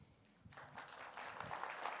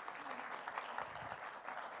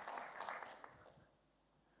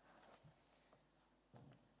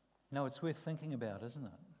No, it's worth thinking about, isn't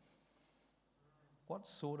it? What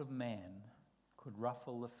sort of man could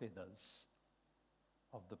ruffle the feathers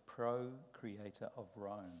of the procreator of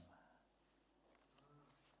Rome?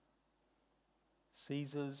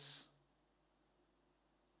 Caesar's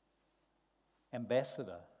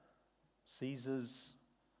ambassador, Caesar's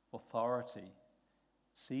authority,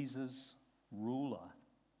 Caesar's ruler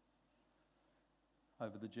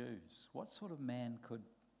over the Jews. What sort of man could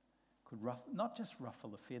not just ruffle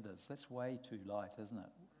the feathers, that's way too light, isn't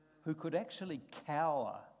it? Who could actually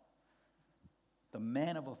cower the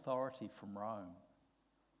man of authority from Rome,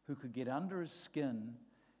 who could get under his skin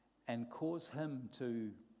and cause him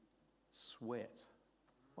to sweat.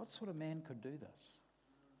 What sort of man could do this?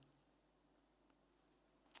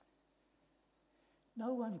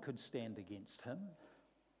 No one could stand against him,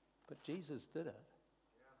 but Jesus did it.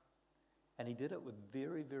 And he did it with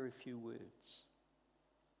very, very few words.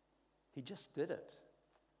 He just did it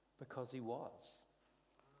because he was.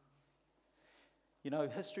 You know,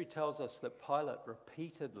 history tells us that Pilate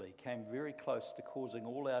repeatedly came very close to causing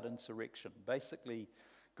all-out insurrection, basically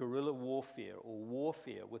guerrilla warfare or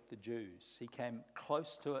warfare with the Jews. He came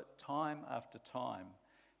close to it time after time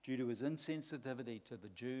due to his insensitivity to the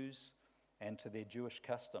Jews and to their Jewish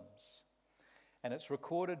customs. And it's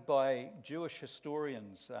recorded by Jewish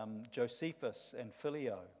historians, Josephus and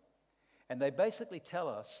Phileo. And they basically tell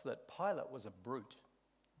us that Pilate was a brute.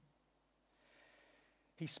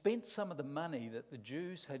 He spent some of the money that the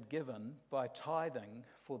Jews had given by tithing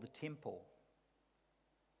for the temple.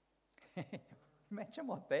 Imagine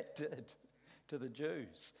what that did to the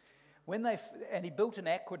Jews. And he built an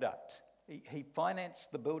aqueduct. He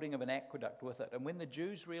financed the building of an aqueduct with it. And when the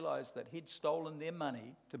Jews realized that he'd stolen their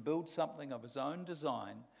money to build something of his own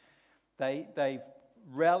design, they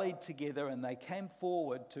rallied together and they came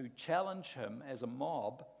forward to challenge him as a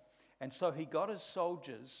mob. And so he got his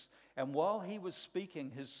soldiers, and while he was speaking,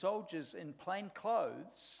 his soldiers in plain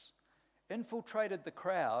clothes infiltrated the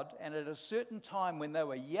crowd, and at a certain time when they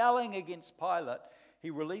were yelling against Pilate, he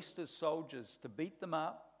released his soldiers to beat them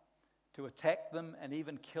up, to attack them, and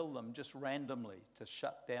even kill them just randomly to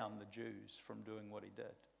shut down the Jews from doing what he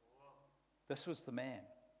did. This was the man.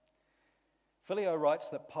 Phileo writes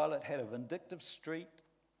that Pilate had a vindictive streak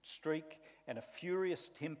and a furious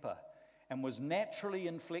temper, and was naturally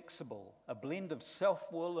inflexible, a blend of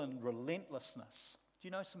self-will and relentlessness. Do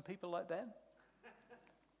you know some people like that?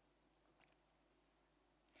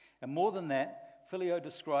 And more than that, Phileo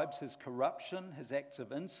describes his corruption, his acts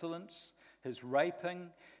of insolence, his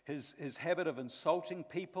raping, his habit of insulting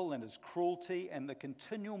people, and his cruelty, and the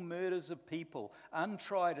continual murders of people,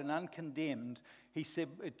 untried and uncondemned, it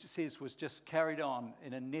says was just carried on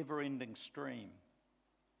in a never-ending stream.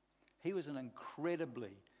 He was an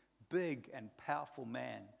incredibly big and powerful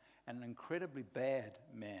man, and an incredibly bad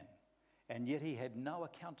man. And yet he had no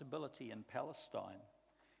accountability in Palestine.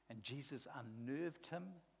 And Jesus unnerved him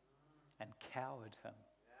and cowered him.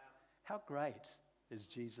 How great is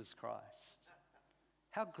Jesus Christ?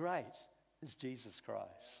 How great is Jesus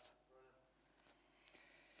Christ?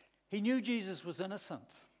 He knew Jesus was innocent,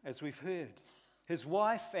 as we've heard. His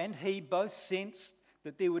wife and he both sensed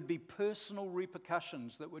that there would be personal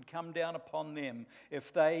repercussions that would come down upon them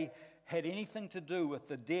if they had anything to do with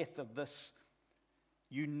the death of this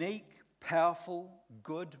unique, powerful,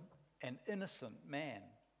 good, and innocent man.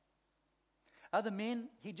 Other men,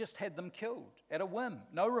 he just had them killed at a whim.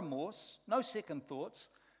 No remorse, no second thoughts,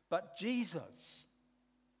 but Jesus.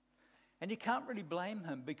 And you can't really blame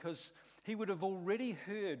him, because he would have already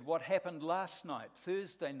heard what happened last night,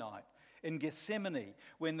 Thursday night, in Gethsemane,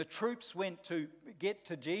 when the troops went to get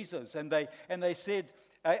to Jesus, and they said,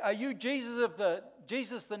 "Are you Jesus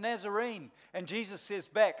the Nazarene?" And Jesus says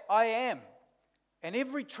back, "I am." And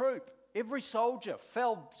every troop, every soldier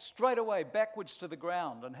fell straight away backwards to the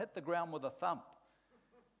ground and hit the ground with a thump.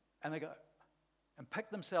 And they go and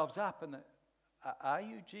pick themselves up, and "Are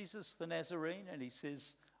you Jesus the Nazarene?" And he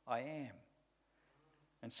says, "I am."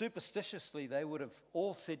 And superstitiously, they would have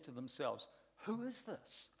all said to themselves, "Who is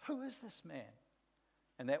this? Who is this man?"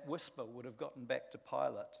 And that whisper would have gotten back to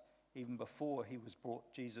Pilate even before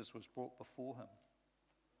Jesus was brought before him.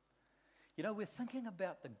 You know, we're thinking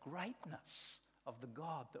about the greatness of the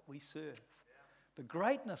God that we serve. The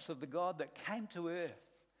greatness of the God that came to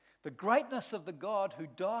earth. The greatness of the God who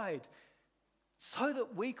died so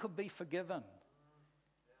that we could be forgiven.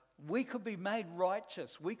 We could be made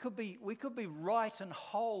righteous. We could be right and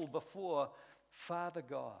whole before Father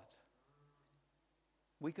God.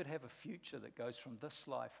 We could have a future that goes from this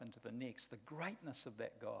life into the next. The greatness of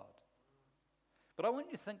that God. But I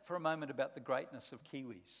want you to think for a moment about the greatness of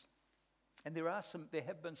Kiwis. And there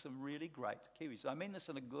have been some really great Kiwis. I mean this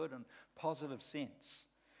in a good and positive sense.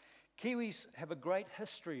 Kiwis have a great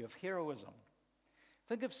history of heroism.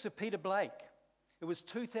 Think of Sir Peter Blake. It was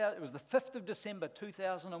the 5th of December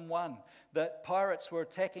 2001 that pirates were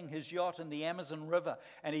attacking his yacht in the Amazon River,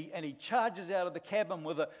 and he charges out of the cabin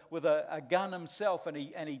with a gun himself, and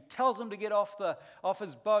he tells them to get off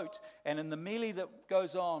his boat, and in the melee that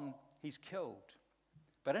goes on, he's killed.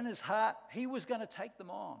 But in his heart, he was going to take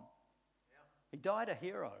them on. He died a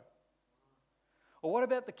hero. Or what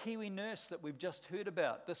about the Kiwi nurse that we've just heard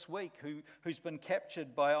about this week who's been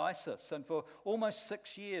captured by ISIS? And for almost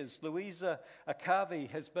 6 years, Louisa Akavi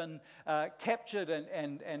has been captured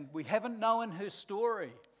and we haven't known her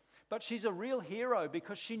story. But she's a real hero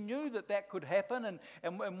because she knew that could happen. And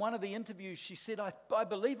in one of the interviews, she said, I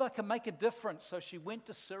believe I can make a difference. So she went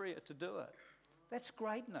to Syria to do it. That's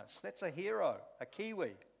greatness. That's a hero, a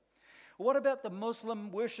Kiwi. What about the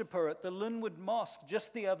Muslim worshipper at the Linwood Mosque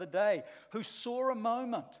just the other day who saw a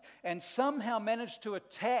moment and somehow managed to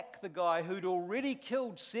attack the guy who'd already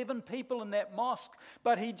killed 7 people in that mosque,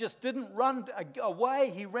 but he just didn't run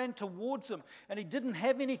away, he ran towards him and he didn't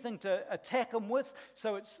have anything to attack him with,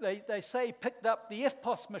 so they say he picked up the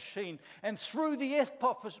FPOS machine and threw the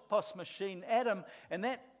FPOS machine at him, and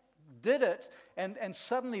that did it, and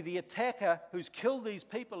suddenly the attacker who's killed these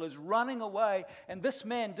people is running away, and this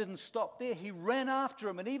man didn't stop there. He ran after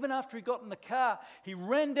him, and even after he got in the car, he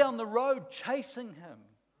ran down the road chasing him.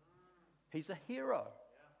 He's a hero.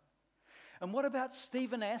 And what about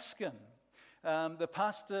Stephen Askin, the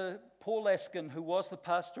pastor, Paul Askin, who was the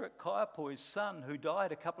pastor at Kaiapoi's son, who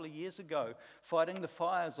died a couple of years ago fighting the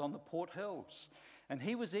fires on the Port Hills, and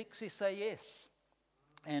he was ex-SAS,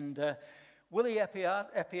 and Willie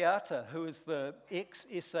Apiata, who is the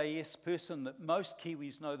ex-SAS person that most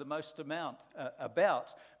Kiwis know the most amount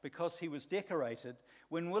about because he was decorated,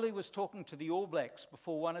 when Willie was talking to the All Blacks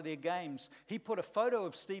before one of their games, he put a photo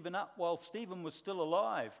of Stephen up while Stephen was still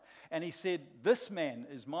alive, and he said, "This man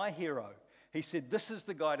is my hero." He said, "This is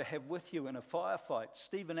the guy to have with you in a firefight,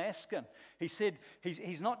 Stephen Askin." He said,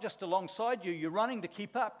 he's not just alongside you, you're running to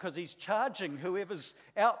keep up because he's charging whoever's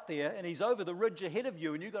out there and he's over the ridge ahead of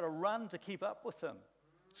you and you've got to run to keep up with him.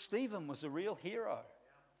 Stephen was a real hero.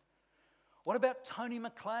 What about Tony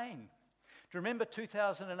McLean? Do you remember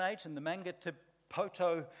 2008 and the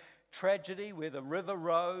Mangatapoto tragedy where the river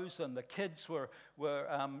rose and the kids were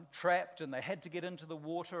trapped and they had to get into the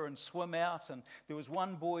water and swim out, and there was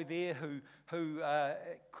one boy there who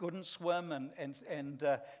couldn't swim, and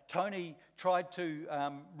Tony tried to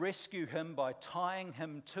rescue him by tying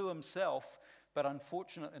him to himself, but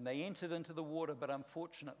unfortunately, and they entered into the water, but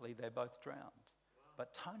unfortunately they both drowned.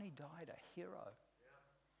 But Tony died a hero.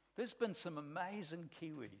 There's been some amazing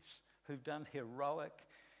Kiwis who've done heroic,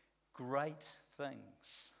 great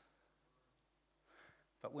things.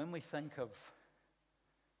 But when we think of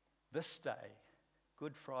this day,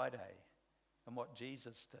 Good Friday, and what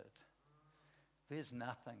Jesus did, there's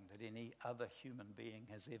nothing that any other human being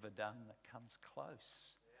has ever done that comes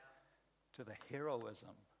close to the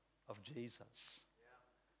heroism of Jesus.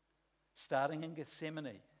 Starting in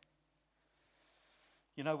Gethsemane.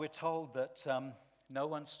 You know, we're told that no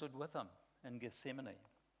one stood with him in Gethsemane.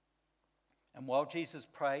 And while Jesus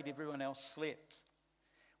prayed, everyone else slept.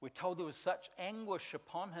 We're told there was such anguish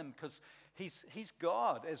upon him because he's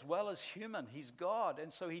God as well as human. He's God,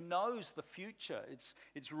 and so he knows the future.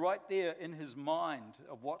 It's right there in his mind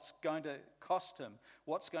of what's going to cost him,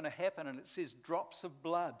 what's going to happen. And it says drops of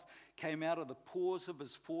blood came out of the pores of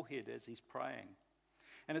his forehead as he's praying.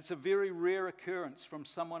 And it's a very rare occurrence from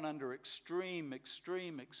someone under extreme,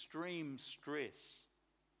 extreme, extreme stress.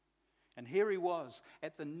 And here he was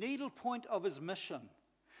at the needle point of his mission.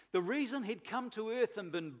 The reason he'd come to earth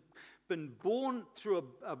and been born through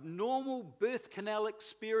a normal birth canal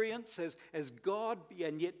experience as God,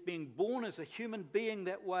 and yet being born as a human being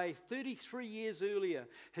that way 33 years earlier,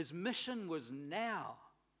 his mission was now.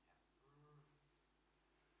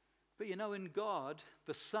 But you know, in God,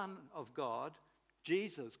 the Son of God,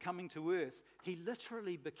 Jesus coming to earth, he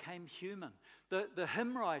literally became human. The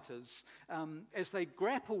hymn writers, as they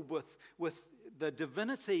grappled with the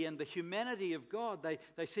divinity and the humanity of God,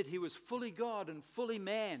 they said he was fully God and fully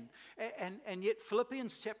man. And yet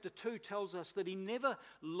Philippians chapter 2 tells us that he never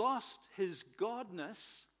lost his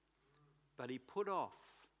godness, but he put off.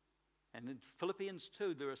 And in Philippians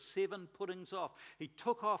 2, there are 7 puttings off. He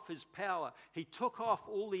took off his power. He took off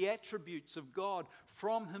all the attributes of God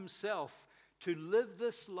from himself to live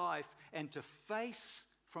this life and to face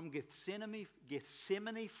from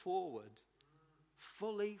Gethsemane forward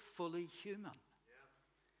fully human.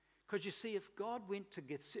 Because you see,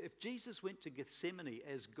 if Jesus went to Gethsemane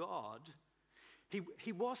as God,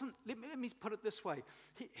 he wasn't, let me put it this way,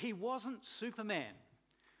 he wasn't Superman,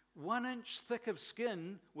 1 inch thick of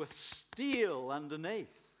skin with steel underneath.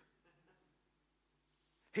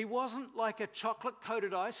 He wasn't like a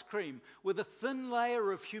chocolate-coated ice cream with a thin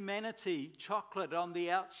layer of humanity, chocolate on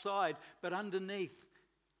the outside, but underneath,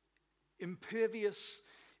 impervious,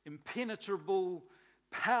 impenetrable,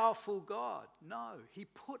 powerful God. No, he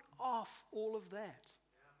put off all of that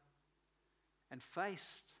and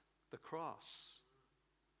faced the cross.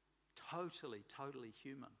 Totally, totally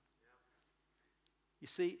human. You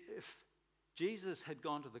see, if Jesus had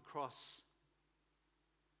gone to the cross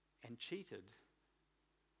and cheated,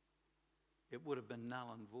 it would have been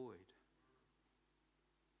null and void.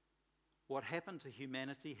 What happened to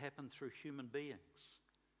humanity happened through human beings.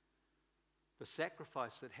 The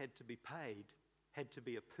sacrifice that had to be paid had to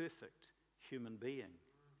be a perfect human being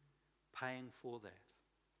paying for that.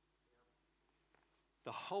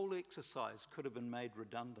 The whole exercise could have been made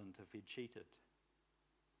redundant if he'd cheated.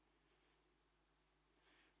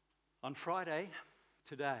 On Friday,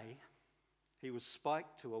 today, he was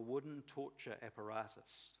spiked to a wooden torture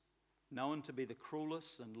apparatus, known to be the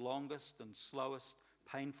cruelest and longest and slowest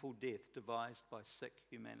painful death devised by sick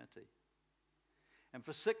humanity. And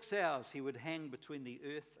for 6 hours he would hang between the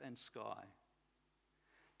earth and sky,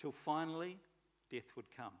 till finally death would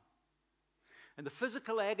come. And the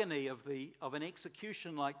physical agony of an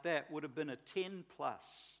execution like that would have been a 10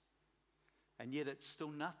 plus. And yet it's still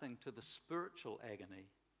nothing to the spiritual agony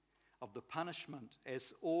of the punishment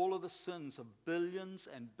as all of the sins of billions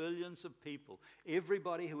and billions of people,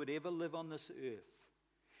 everybody who would ever live on this earth,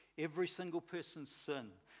 every single person's sin,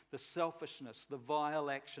 the selfishness, the vile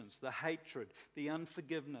actions, the hatred, the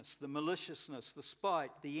unforgiveness, the maliciousness, the spite,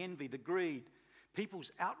 the envy, the greed,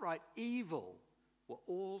 people's outright evil were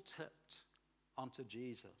all tipped onto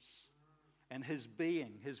Jesus. And his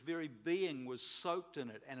very being was soaked in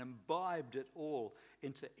it and imbibed it all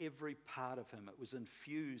into every part of him. It was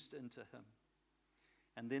infused into him.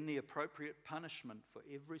 And then the appropriate punishment for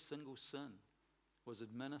every single sin was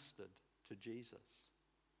administered to Jesus.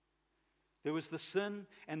 There was the sin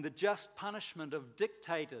and the just punishment of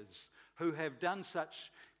dictators who have done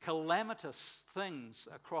such calamitous things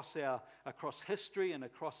across history and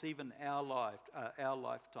across even our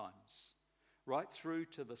lifetimes. Right through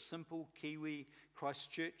to the simple Kiwi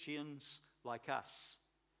Christchurchians like us,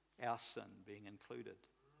 our sin being included.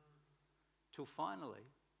 Till finally,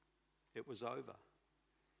 it was over.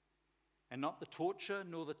 And not the torture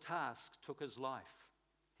nor the task took his life.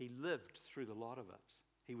 He lived through the lot of it.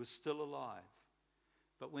 He was still alive.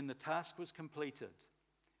 But when the task was completed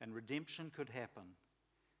and redemption could happen,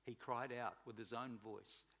 he cried out with his own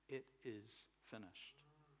voice, "It is finished."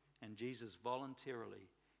 And Jesus voluntarily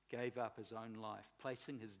gave up his own life,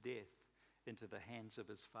 placing his death into the hands of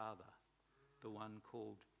his Father, the one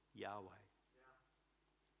called Yahweh.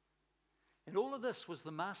 And all of this was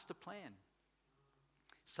the master plan.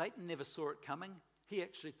 Satan never saw it coming. He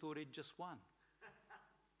actually thought he'd just won.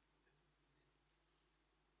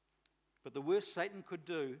 But the worst Satan could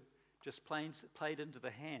do just played into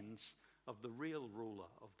the hands of the real ruler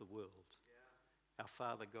of the world, our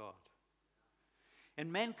Father God.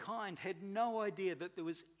 And mankind had no idea that there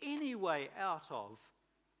was any way out of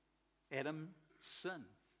Adam's sin.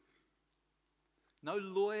 No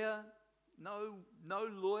lawyer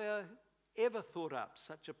ever thought up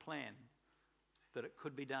such a plan that it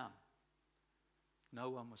could be done. No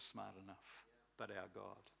one was smart enough but our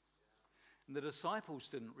God. And the disciples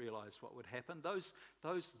didn't realize what would happen. Those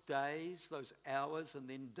days, those hours and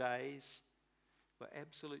then days were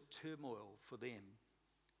absolute turmoil for them.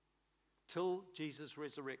 Till Jesus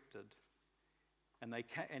resurrected, and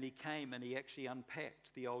he came and he actually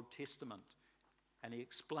unpacked the Old Testament, and he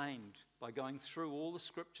explained by going through all the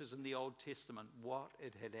scriptures in the Old Testament what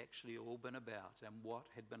it had actually all been about and what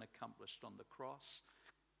had been accomplished on the cross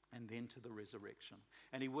and then to the resurrection.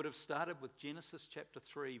 And he would have started with Genesis chapter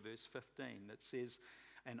 3 verse 15 that says,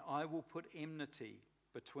 "And I will put enmity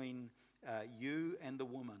between you and the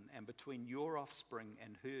woman, and between your offspring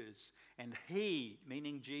and hers. And he,"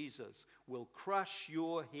 meaning Jesus, "will crush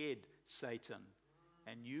your head, Satan,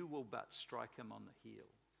 and you will but strike him on the heel."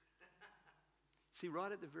 See,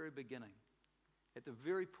 right at the very beginning, at the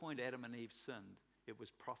very point Adam and Eve sinned, it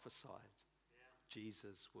was prophesied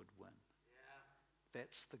Jesus would win.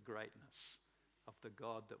 That's the greatness of the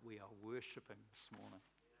God that we are worshipping this morning.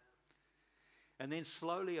 And then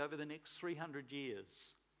slowly over the next 300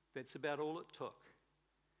 years, that's about all it took.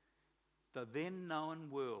 The then known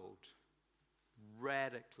world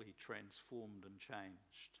radically transformed and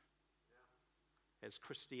changed. as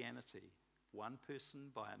Christianity, one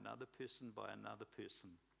person by another person by another person,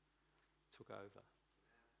 took over.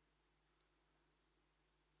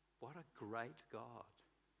 What a great God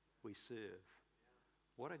we serve.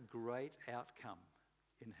 What a great outcome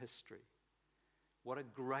in history. What a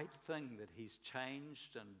great thing that he's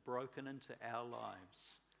changed and broken into our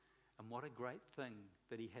lives. And what a great thing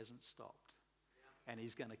that he hasn't stopped. And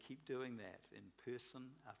he's going to keep doing that in person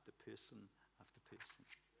after person after person.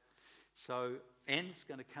 So Anne's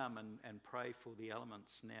going to come and pray for the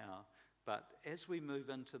elements now. But as we move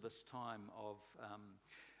into this time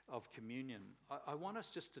of communion, I want us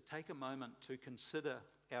just to take a moment to consider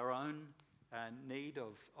our own need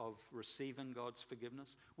of receiving God's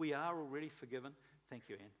forgiveness. We are already forgiven. Thank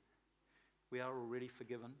you, Anne. We are already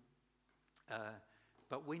forgiven.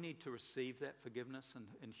 But we need to receive that forgiveness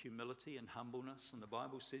in humility and humbleness. And the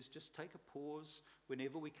Bible says just take a pause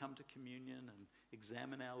whenever we come to communion and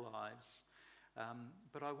examine our lives.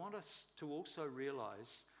 But I want us to also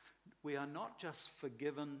realize we are not just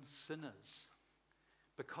forgiven sinners.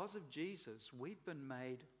 Because of Jesus, we've been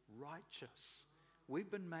made righteous.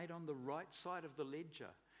 We've been made on the right side of the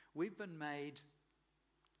ledger. We've been made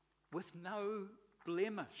with no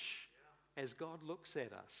blemish as God looks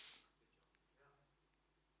at us.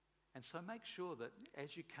 And so make sure that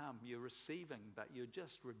as you come, you're receiving, but you're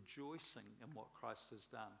just rejoicing in what Christ has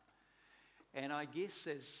done. And I guess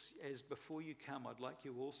as before you come, I'd like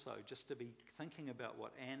you also just to be thinking about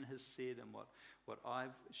what Anne has said and what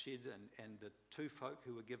I've shared and the two folk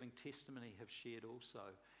who are giving testimony have shared also.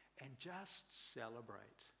 And just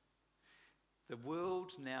celebrate. The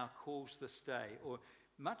world now calls this day, or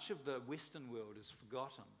much of the Western world is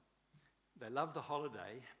forgotten. They love the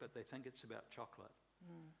holiday, but they think it's about chocolate.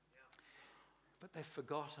 But they've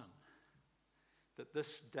forgotten that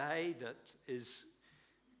this day that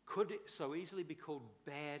could so easily be called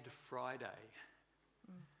Bad Friday.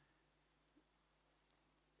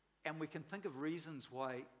 And we can think of reasons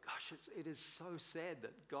why, gosh, it is so sad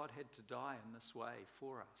that God had to die in this way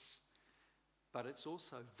for us. But it's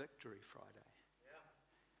also Victory Friday.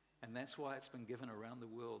 And that's why it's been given around the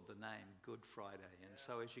world the name Good Friday. And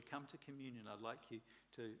so as you come to communion, I'd like you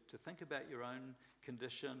to think about your own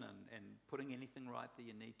condition and putting anything right that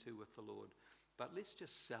you need to with the Lord. But let's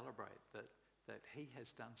just celebrate that he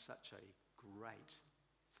has done such a great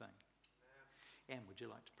thing. Anne, would you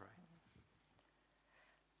like to pray?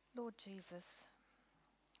 Lord Jesus,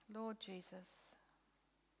 Lord Jesus,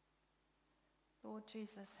 Lord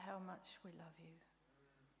Jesus, how much we love you.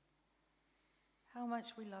 How much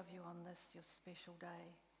we love you on this, your special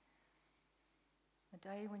day. The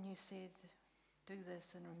day when you said, do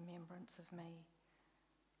this in remembrance of me.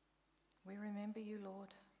 We remember you,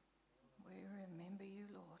 Lord. We remember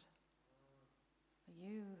you, Lord. For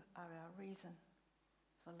you are our reason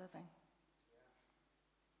for living.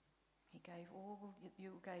 You gave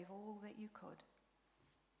all that you could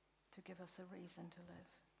to give us a reason to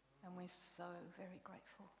live. And we're so very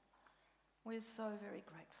grateful. We're so very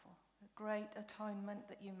grateful. The great atonement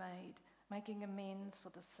that you made, making amends for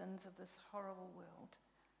the sins of this horrible world.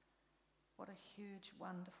 What a huge,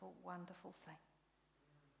 wonderful, wonderful thing.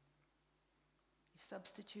 You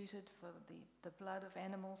substituted for the blood of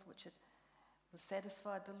animals, which had was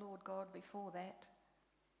satisfied the Lord God before that.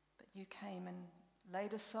 But you came and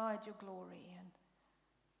laid aside your glory and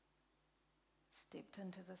stepped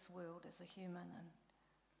into this world as a human and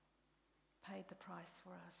paid the price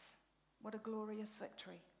for us. What a glorious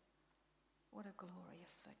victory. What a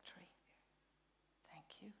glorious victory.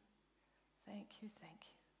 Thank you. Thank you, thank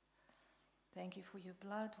you. Thank you for your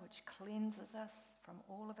blood which cleanses us from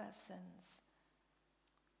all of our sins.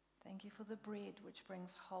 Thank you for the bread which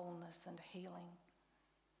brings wholeness and healing.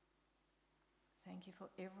 Thank you for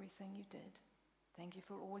everything you did. Thank you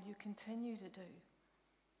for all you continue to do.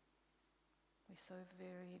 We're so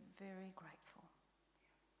very, very grateful.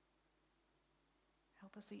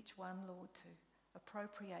 Help us each one, Lord, to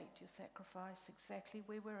appropriate your sacrifice exactly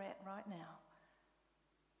where we're at right now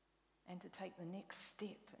and to take the next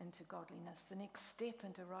step into godliness, the next step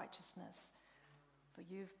into righteousness, for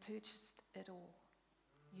you've purchased it all.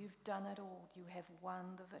 You've done it all. You have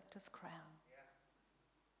won the victor's crown.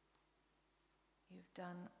 You've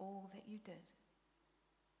done all that you did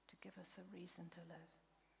to give us a reason to live.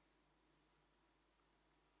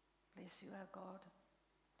 Bless you, our God.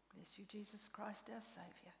 Bless you, Jesus Christ, our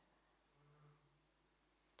Saviour.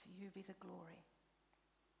 To you be the glory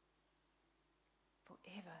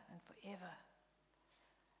forever and forever.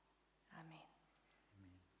 Amen.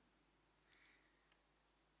 Amen.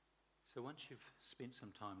 So once you've spent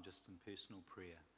some time just in personal prayer,